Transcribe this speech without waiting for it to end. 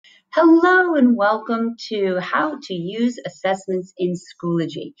Hello and welcome to how to use assessments in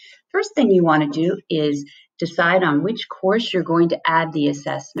Schoology. First thing you want to do is decide on which course you're going to add the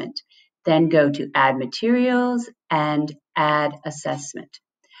assessment. Then go to Add Materials and Add Assessment.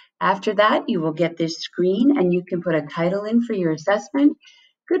 After that, you will get this screen and you can put a title in for your assessment.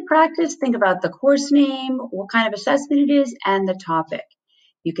 Good practice, think about the course name, what kind of assessment it is, and the topic.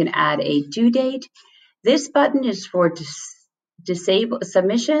 You can add a due date. This button is for disable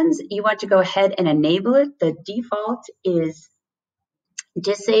submissions. You want to go ahead and enable it. The default is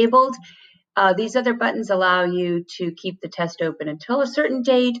disabled. These other buttons allow you to keep the test open until a certain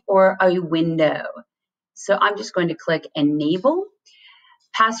date or a window. So I'm just going to click enable.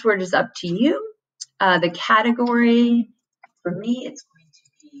 Password is up to you. The category, for me, it's going to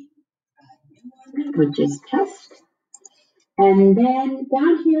be which is test. And then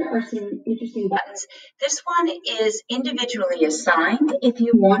down here are some interesting buttons. This one is individually assigned. If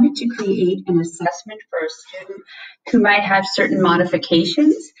you wanted to create an assessment for a student who might have certain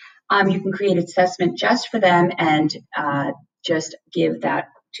modifications, you can create an assessment just for them and just give that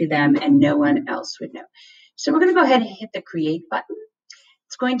to them and no one else would know. So we're going to go ahead and hit the create button.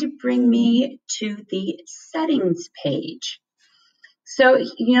 It's going to bring me to the settings page. So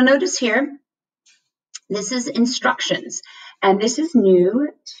you'll notice here, this is instructions, and this is new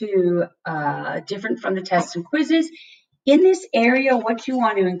to different from the tests and quizzes. In this area, what you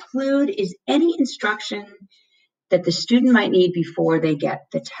want to include is any instruction that the student might need before they get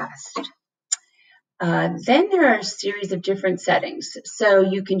the test. Then there are a series of different settings. So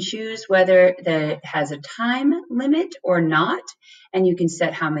you can choose whether it has a time limit or not, and you can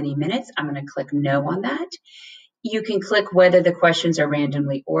set how many minutes. I'm going to click no on that. You can click whether the questions are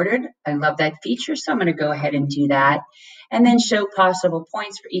randomly ordered. I love that feature, so I'm going to go ahead and do that. And then show possible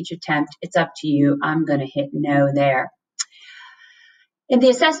points for each attempt. It's up to you. I'm going to hit no there. In the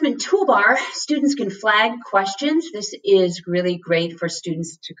assessment toolbar, students can flag questions. This is really great for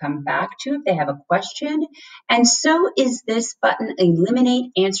students to come back to if they have a question. And so is this button, eliminate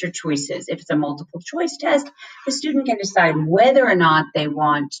answer choices. If it's a multiple choice test, the student can decide whether or not they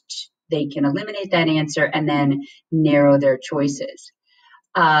can eliminate that answer and then narrow their choices.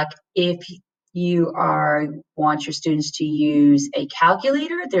 If you want your students to use a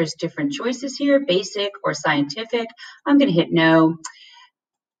calculator, there's different choices here, basic or scientific. I'm going to hit no.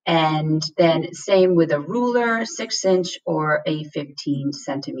 And then same with a ruler, 6-inch or a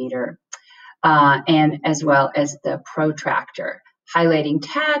 15-centimeter, and as well as the protractor. Highlighting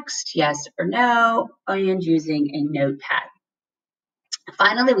text, yes or no, and using a notepad.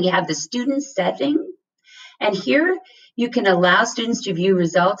 Finally, we have the student setting, and here you can allow students to view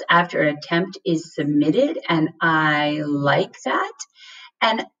results after an attempt is submitted, and I like that.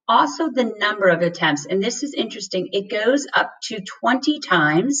 And also the number of attempts, and this is interesting, it goes up to 20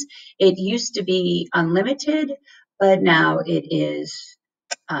 times. It used to be unlimited, but now it is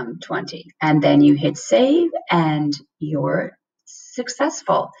 20. And then you hit save and you're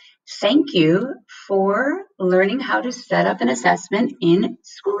successful. Thank you for learning how to set up an assessment in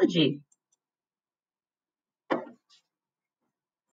Schoology.